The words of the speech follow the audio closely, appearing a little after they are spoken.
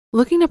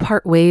Looking to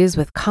part ways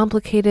with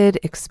complicated,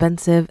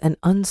 expensive, and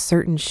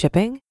uncertain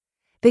shipping?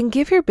 Then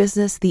give your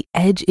business the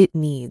edge it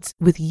needs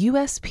with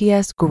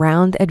USPS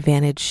Ground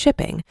Advantage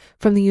shipping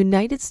from the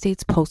United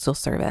States Postal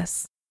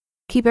Service.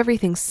 Keep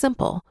everything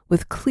simple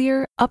with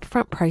clear,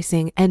 upfront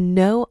pricing and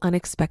no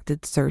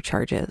unexpected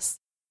surcharges.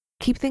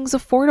 Keep things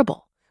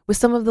affordable with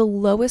some of the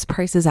lowest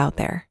prices out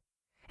there.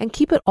 And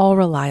keep it all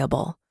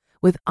reliable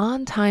with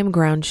on-time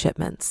ground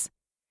shipments.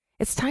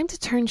 It's time to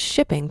turn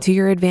shipping to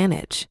your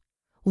advantage.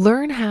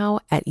 Learn how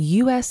at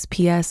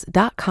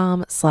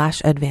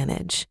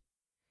USPS.com/advantage.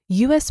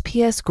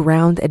 USPS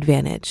Ground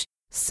Advantage.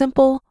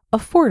 Simple,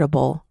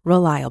 affordable,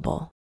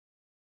 reliable.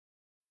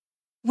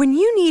 When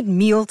you need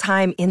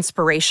mealtime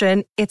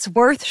inspiration, it's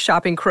worth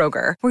shopping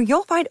Kroger, where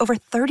you'll find over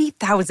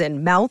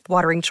 30,000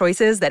 mouth-watering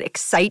choices that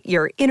excite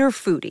your inner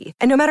foodie.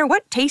 And no matter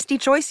what tasty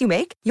choice you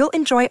make, you'll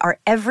enjoy our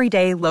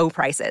everyday low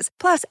prices,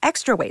 plus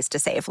extra ways to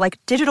save, like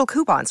digital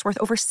coupons worth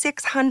over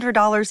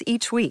 $600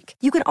 each week.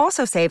 You can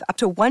also save up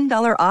to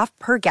 $1 off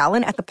per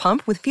gallon at the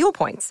pump with fuel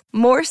points.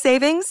 More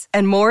savings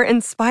and more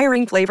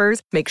inspiring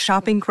flavors make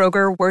shopping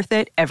Kroger worth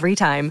it every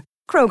time.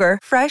 Kroger,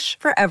 fresh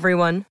for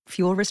everyone.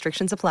 Fuel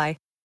restrictions apply.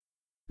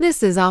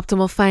 This is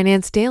Optimal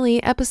Finance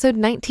Daily, episode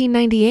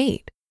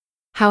 1998.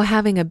 How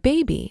Having a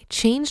Baby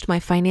Changed My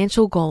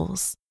Financial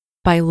Goals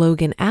by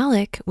Logan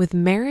Alec with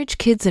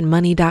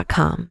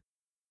MarriageKidsAndMoney.com.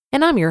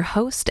 And I'm your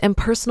host and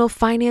personal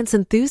finance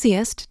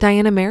enthusiast,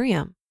 Diana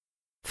Merriam.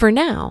 For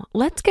now,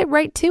 let's get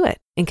right to it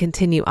and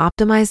continue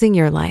optimizing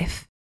your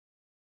life.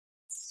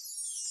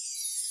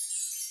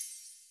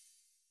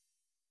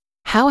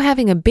 How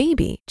Having a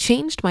Baby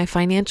Changed My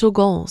Financial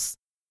Goals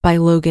by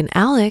Logan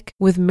Alec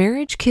with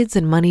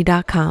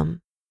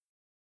MarriageKidsAndMoney.com.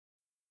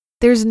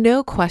 There's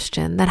no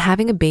question that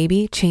having a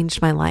baby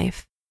changed my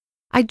life.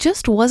 I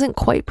just wasn't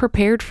quite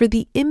prepared for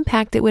the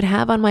impact it would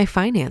have on my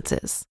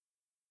finances.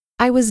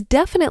 I was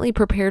definitely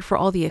prepared for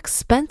all the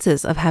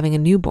expenses of having a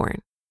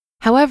newborn.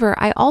 However,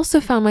 I also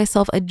found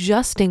myself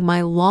adjusting my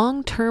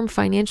long-term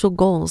financial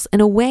goals in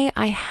a way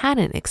I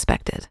hadn't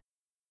expected.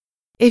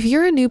 If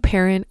you're a new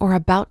parent or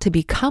about to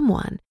become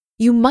one,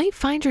 you might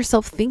find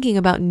yourself thinking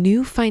about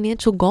new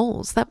financial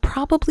goals that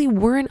probably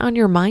weren't on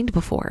your mind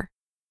before.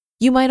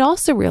 You might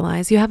also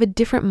realize you have a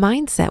different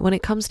mindset when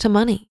it comes to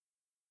money.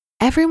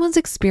 Everyone's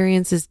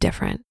experience is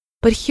different,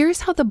 but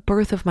here's how the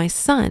birth of my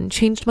son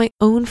changed my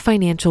own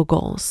financial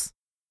goals.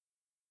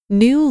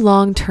 New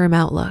long-term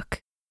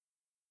outlook.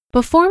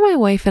 Before my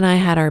wife and I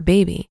had our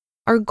baby,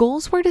 our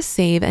goals were to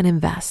save and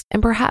invest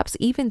and perhaps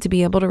even to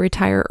be able to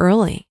retire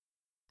early.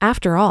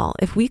 After all,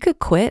 if we could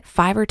quit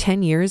 5 or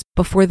 10 years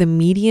before the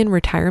median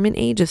retirement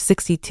age of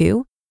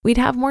 62, we'd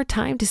have more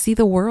time to see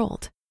the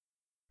world.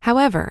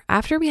 However,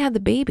 after we had the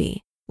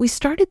baby, we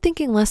started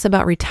thinking less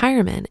about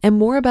retirement and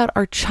more about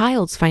our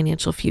child's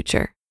financial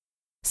future.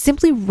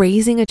 Simply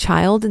raising a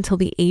child until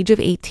the age of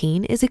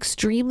 18 is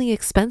extremely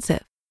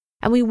expensive,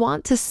 and we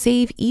want to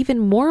save even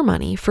more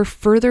money for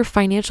further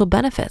financial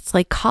benefits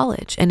like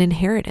college and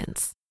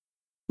inheritance.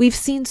 We've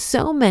seen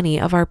so many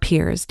of our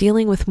peers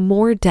dealing with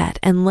more debt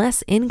and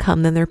less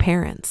income than their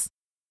parents.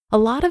 A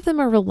lot of them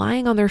are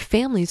relying on their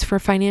families for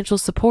financial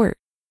support.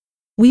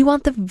 We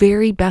want the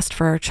very best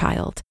for our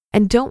child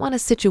and don't want a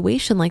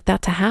situation like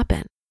that to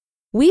happen.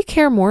 We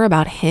care more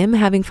about him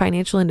having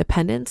financial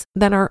independence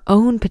than our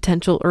own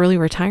potential early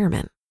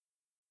retirement.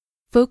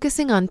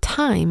 Focusing on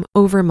time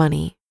over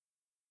money.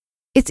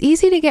 It's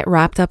easy to get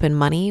wrapped up in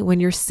money when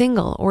you're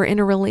single or in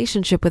a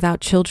relationship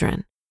without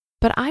children.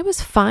 But I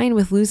was fine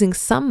with losing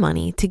some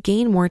money to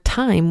gain more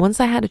time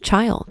once I had a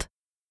child.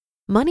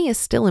 Money is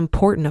still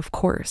important, of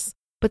course,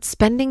 but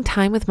spending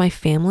time with my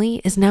family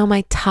is now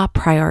my top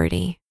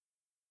priority.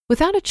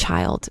 Without a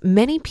child,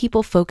 many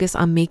people focus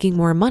on making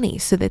more money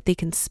so that they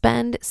can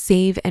spend,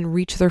 save, and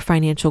reach their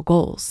financial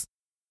goals.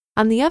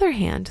 On the other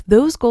hand,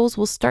 those goals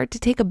will start to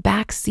take a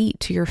back seat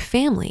to your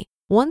family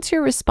once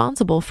you're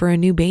responsible for a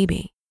new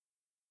baby.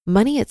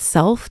 Money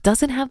itself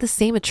doesn't have the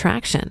same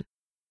attraction.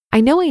 I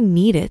know I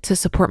need it to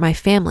support my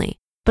family,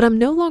 but I'm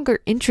no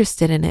longer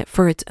interested in it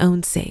for its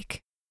own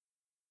sake.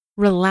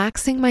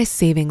 Relaxing my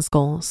savings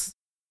goals.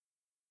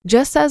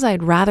 Just as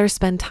I'd rather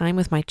spend time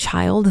with my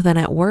child than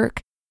at work,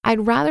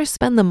 I'd rather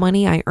spend the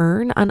money I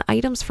earn on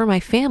items for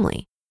my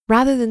family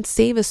rather than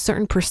save a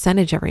certain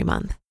percentage every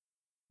month.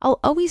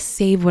 I'll always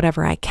save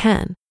whatever I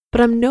can,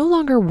 but I'm no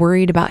longer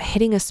worried about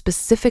hitting a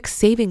specific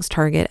savings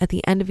target at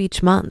the end of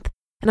each month,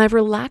 and I've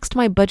relaxed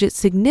my budget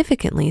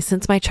significantly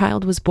since my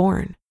child was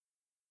born.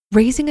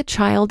 Raising a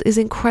child is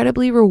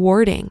incredibly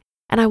rewarding,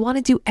 and I want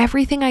to do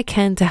everything I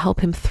can to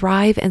help him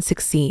thrive and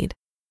succeed.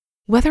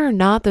 Whether or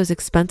not those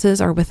expenses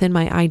are within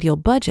my ideal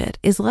budget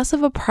is less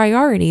of a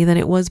priority than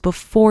it was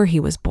before he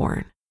was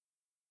born.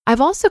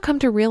 I've also come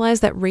to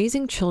realize that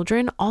raising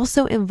children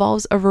also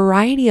involves a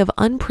variety of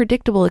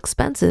unpredictable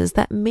expenses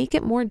that make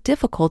it more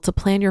difficult to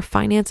plan your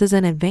finances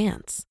in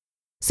advance.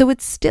 So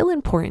it's still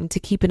important to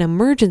keep an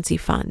emergency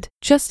fund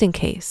just in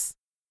case.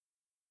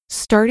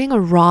 Starting a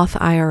Roth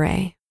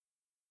IRA.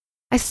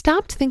 I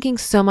stopped thinking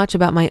so much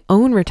about my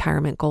own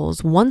retirement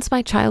goals once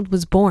my child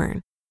was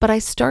born but I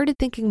started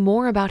thinking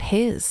more about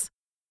his.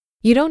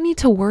 You don't need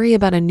to worry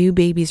about a new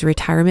baby's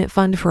retirement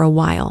fund for a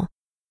while,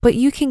 but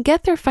you can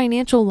get their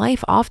financial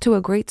life off to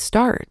a great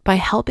start by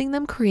helping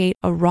them create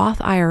a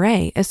Roth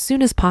IRA as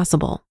soon as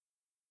possible.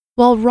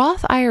 While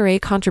Roth IRA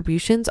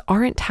contributions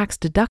aren't tax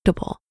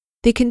deductible,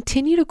 they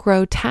continue to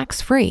grow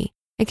tax-free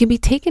and can be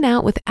taken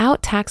out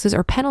without taxes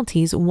or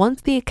penalties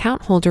once the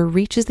account holder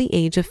reaches the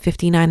age of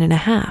 59 and a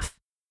half.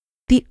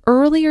 The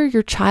earlier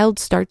your child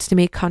starts to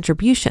make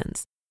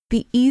contributions,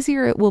 the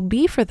easier it will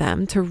be for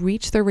them to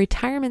reach their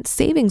retirement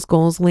savings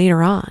goals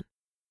later on.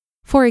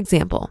 For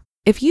example,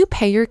 if you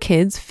pay your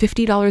kids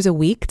 $50 a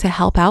week to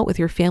help out with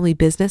your family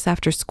business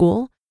after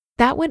school,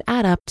 that would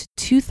add up to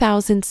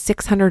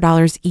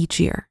 $2,600 each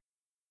year.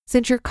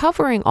 Since you're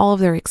covering all of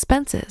their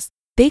expenses,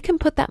 they can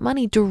put that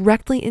money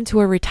directly into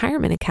a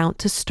retirement account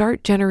to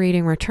start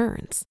generating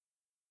returns.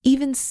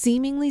 Even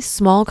seemingly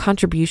small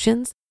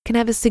contributions can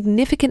have a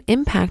significant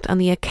impact on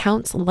the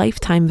account's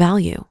lifetime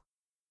value.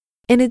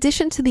 In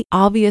addition to the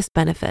obvious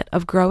benefit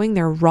of growing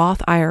their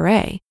Roth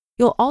IRA,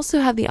 you'll also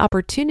have the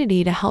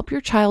opportunity to help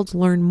your child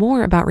learn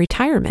more about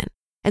retirement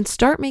and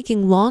start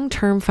making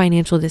long-term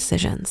financial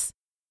decisions.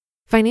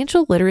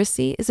 Financial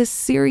literacy is a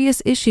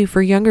serious issue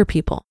for younger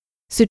people,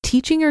 so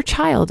teaching your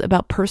child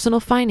about personal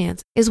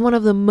finance is one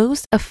of the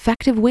most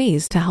effective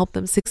ways to help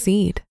them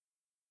succeed.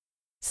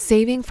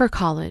 Saving for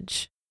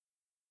college.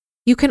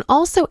 You can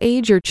also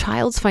aid your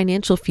child's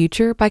financial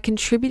future by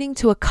contributing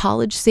to a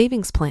college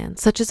savings plan,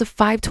 such as a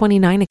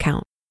 529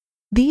 account.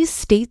 These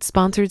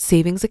state-sponsored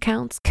savings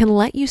accounts can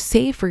let you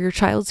save for your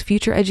child's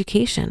future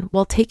education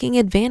while taking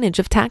advantage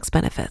of tax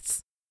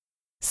benefits.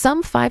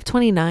 Some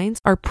 529s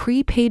are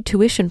prepaid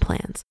tuition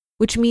plans,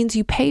 which means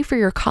you pay for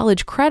your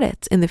college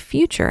credits in the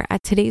future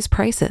at today's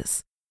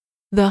prices.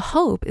 The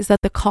hope is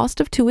that the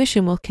cost of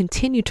tuition will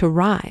continue to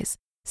rise,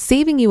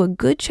 saving you a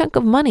good chunk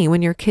of money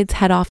when your kids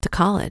head off to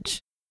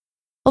college.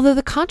 Although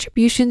the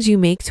contributions you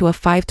make to a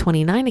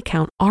 529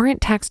 account aren't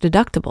tax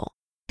deductible,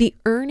 the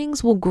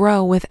earnings will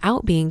grow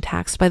without being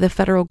taxed by the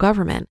federal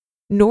government,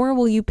 nor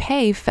will you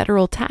pay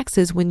federal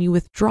taxes when you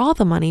withdraw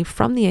the money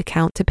from the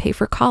account to pay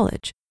for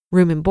college,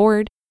 room and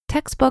board,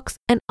 textbooks,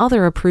 and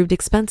other approved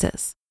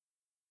expenses.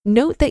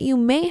 Note that you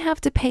may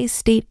have to pay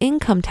state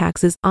income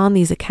taxes on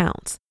these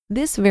accounts.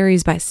 This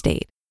varies by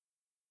state.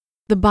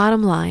 The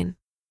bottom line: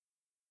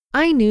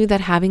 I knew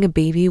that having a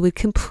baby would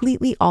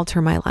completely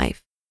alter my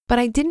life, but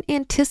I didn't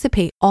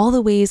anticipate all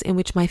the ways in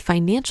which my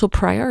financial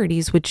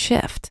priorities would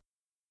shift.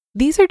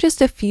 These are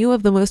just a few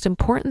of the most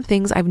important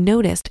things I've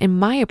noticed in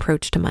my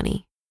approach to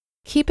money.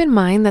 Keep in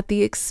mind that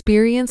the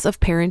experience of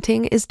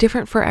parenting is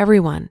different for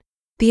everyone.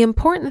 The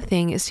important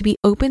thing is to be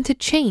open to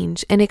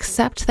change and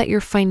accept that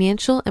your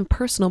financial and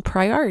personal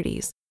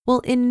priorities will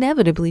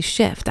inevitably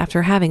shift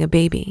after having a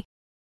baby.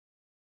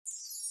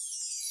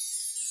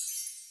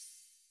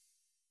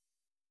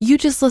 You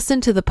just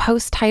listened to the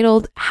post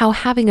titled "How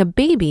Having a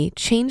Baby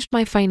Changed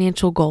My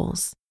Financial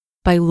Goals"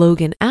 by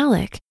Logan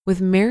Alec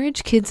with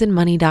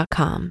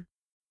MarriageKidsAndMoney.com.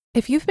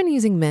 If you've been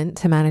using Mint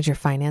to manage your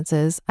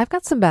finances, I've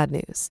got some bad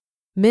news.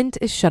 Mint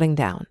is shutting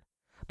down.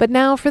 But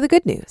now for the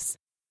good news.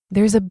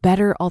 There's a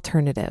better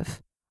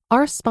alternative.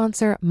 Our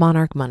sponsor,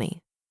 Monarch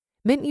Money.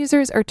 Mint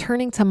users are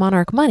turning to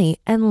Monarch Money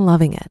and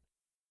loving it.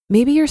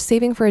 Maybe you're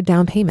saving for a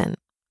down payment,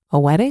 a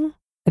wedding,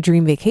 a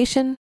dream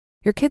vacation,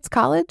 your kids'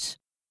 college.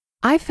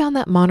 I've found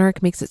that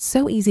Monarch makes it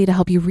so easy to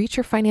help you reach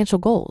your financial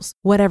goals,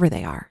 whatever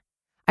they are.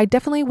 I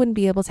definitely wouldn't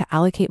be able to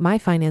allocate my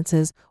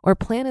finances or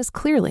plan as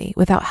clearly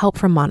without help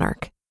from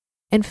Monarch.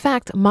 In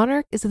fact,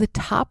 Monarch is the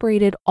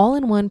top-rated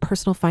all-in-one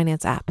personal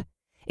finance app.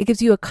 It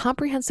gives you a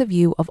comprehensive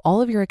view of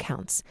all of your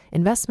accounts,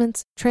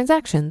 investments,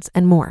 transactions,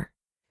 and more.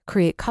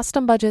 Create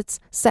custom budgets,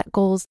 set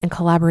goals, and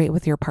collaborate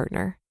with your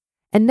partner.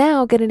 And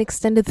now get an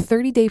extended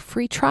 30-day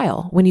free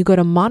trial when you go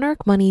to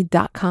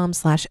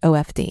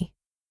monarchmoney.com/OFD.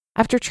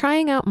 After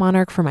trying out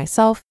Monarch for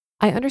myself,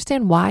 I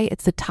understand why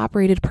it's the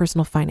top-rated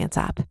personal finance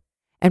app.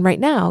 And right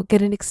now,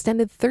 get an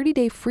extended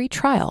 30-day free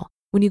trial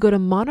when you go to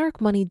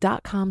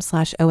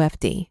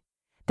monarchmoney.com/OFD.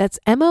 That's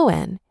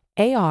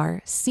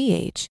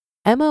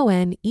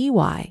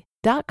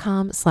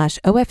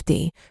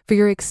monarchmoney.com/OFD for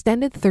your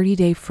extended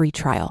 30-day free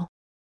trial.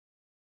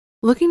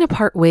 Looking to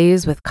part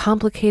ways with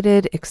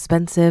complicated,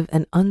 expensive,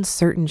 and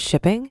uncertain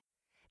shipping?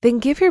 Then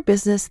give your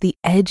business the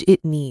edge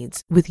it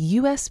needs with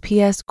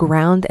USPS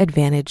Ground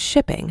Advantage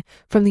shipping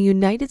from the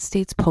United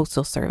States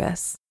Postal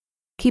Service.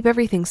 Keep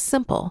everything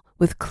simple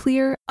with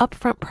clear,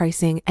 upfront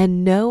pricing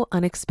and no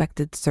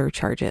unexpected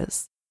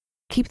surcharges.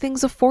 Keep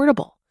things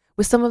affordable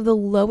with some of the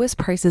lowest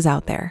prices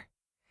out there.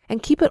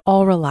 And keep it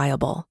all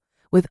reliable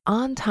with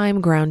on-time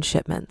ground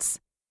shipments.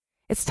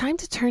 It's time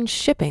to turn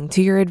shipping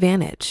to your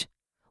advantage.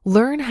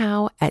 Learn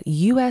how at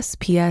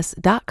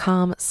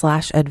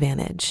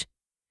USPS.com/advantage.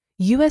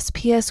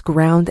 USPS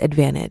Ground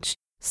Advantage.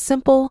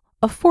 Simple,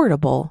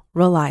 affordable,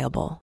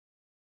 reliable.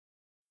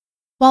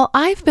 While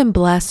I've been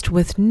blessed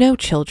with no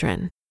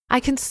children, I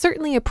can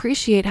certainly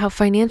appreciate how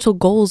financial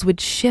goals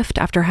would shift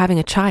after having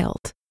a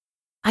child.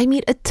 I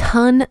meet a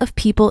ton of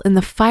people in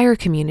the FIRE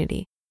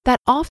community that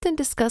often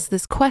discuss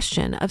this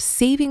question of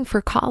saving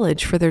for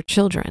college for their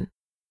children.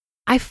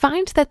 I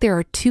find that there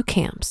are two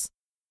camps: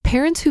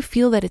 parents who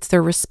feel that it's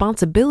their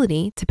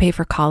responsibility to pay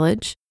for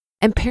college,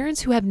 and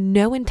parents who have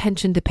no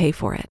intention to pay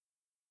for it.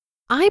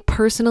 I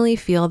personally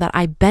feel that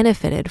I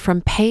benefited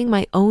from paying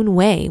my own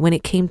way when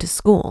it came to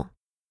school.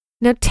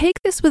 Now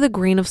take this with a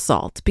grain of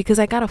salt because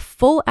I got a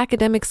full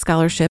academic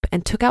scholarship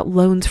and took out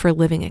loans for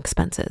living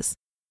expenses.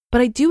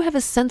 But I do have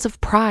a sense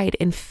of pride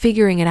in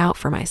figuring it out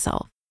for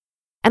myself.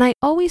 And I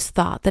always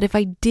thought that if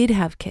I did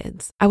have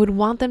kids, I would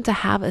want them to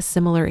have a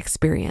similar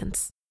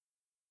experience.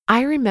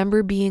 I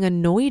remember being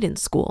annoyed in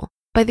school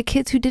by the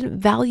kids who didn't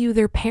value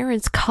their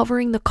parents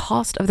covering the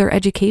cost of their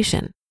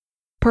education.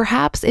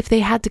 Perhaps if they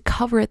had to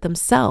cover it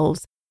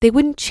themselves, they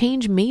wouldn't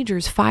change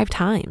majors 5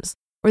 times,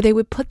 or they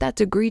would put that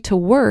degree to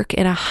work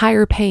in a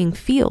higher paying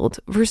field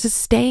versus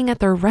staying at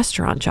their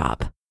restaurant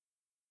job.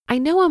 I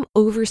know I'm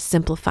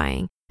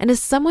oversimplifying, and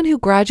as someone who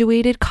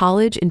graduated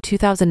college in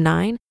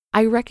 2009,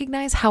 I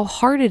recognize how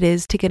hard it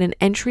is to get an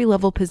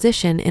entry-level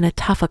position in a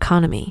tough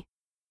economy.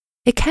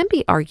 It can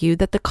be argued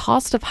that the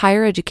cost of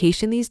higher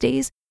education these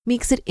days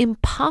makes it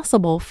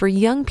impossible for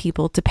young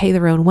people to pay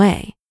their own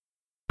way.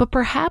 But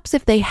perhaps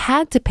if they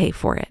had to pay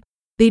for it,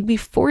 they'd be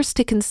forced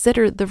to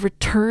consider the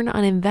return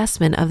on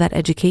investment of that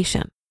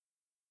education.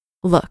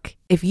 Look,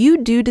 if you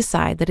do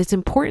decide that it's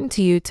important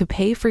to you to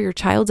pay for your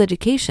child's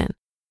education,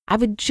 I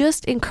would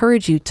just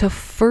encourage you to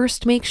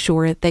first make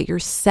sure that you're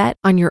set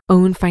on your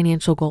own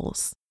financial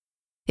goals.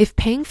 If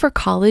paying for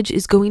college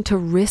is going to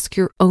risk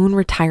your own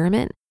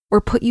retirement or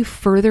put you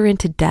further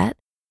into debt,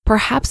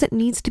 perhaps it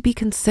needs to be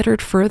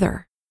considered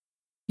further.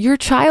 Your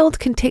child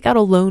can take out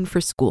a loan for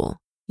school.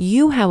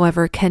 You,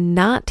 however,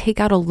 cannot take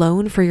out a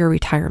loan for your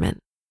retirement.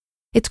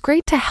 It's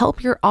great to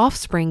help your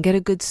offspring get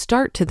a good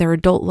start to their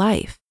adult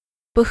life,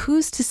 but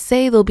who's to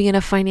say they'll be in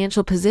a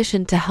financial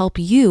position to help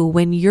you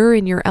when you're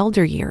in your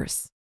elder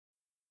years?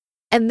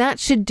 And that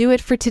should do it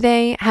for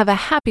today. Have a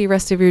happy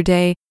rest of your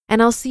day,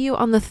 and I'll see you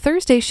on the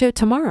Thursday show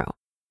tomorrow,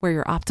 where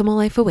your optimal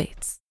life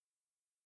awaits.